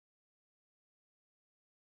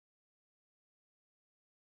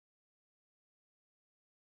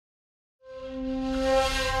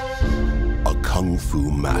Kung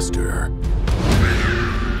Fu master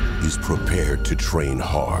is prepared to train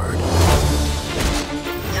hard,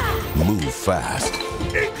 move fast,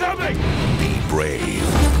 Incoming! be brave,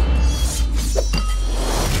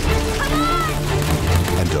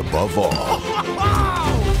 and above all,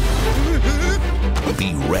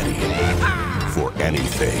 be ready for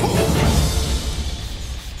anything.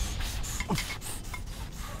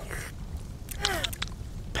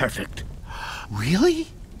 Perfect. Really?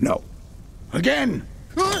 No. Again!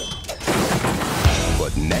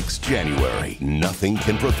 But next January, nothing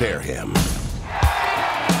can prepare him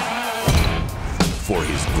for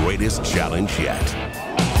his greatest challenge yet.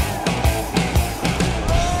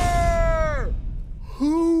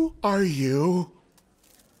 Who are you?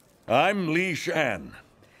 I'm Li Shan.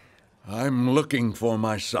 I'm looking for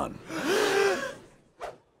my son.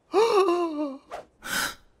 You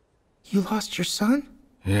lost your son?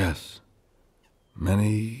 Yes.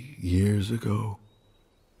 Many years ago.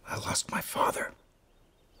 I lost my father.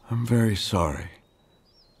 I'm very sorry.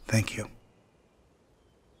 Thank you.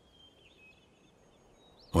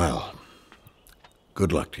 Well,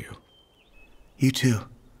 good luck to you. You too.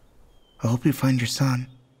 I hope you find your son.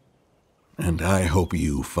 And I hope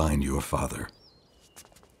you find your father.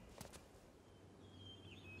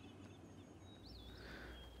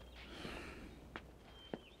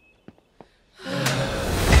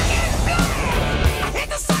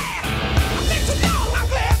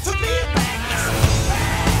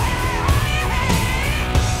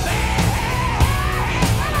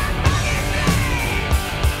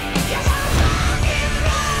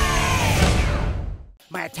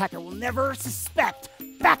 My attacker will never suspect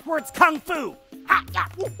backwards kung fu. Ha, ya,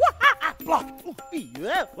 woo, wah, ha, ha, block. Ooh,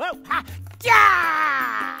 yeah, whoa, ha,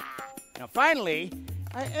 ya! Now finally,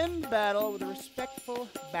 I end the battle with a respectful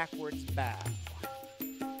backwards bow.